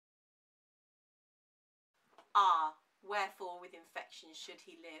Ah, wherefore with infection should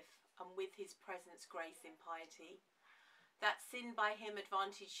he live, and with his presence grace impiety, that sin by him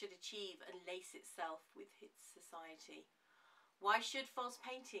advantage should achieve, and lace itself with his society? Why should false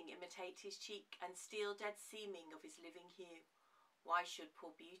painting imitate his cheek, and steal dead seeming of his living hue? Why should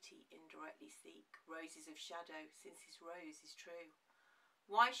poor beauty indirectly seek roses of shadow, since his rose is true?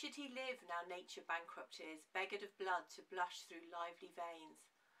 Why should he live, now nature bankrupt is, beggared of blood to blush through lively veins?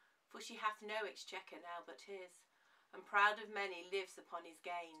 For she hath no exchequer now but his, and proud of many lives upon his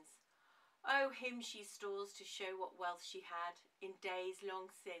gains. Oh, him she stores to show what wealth she had in days long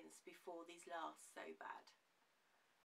since, before these last so bad.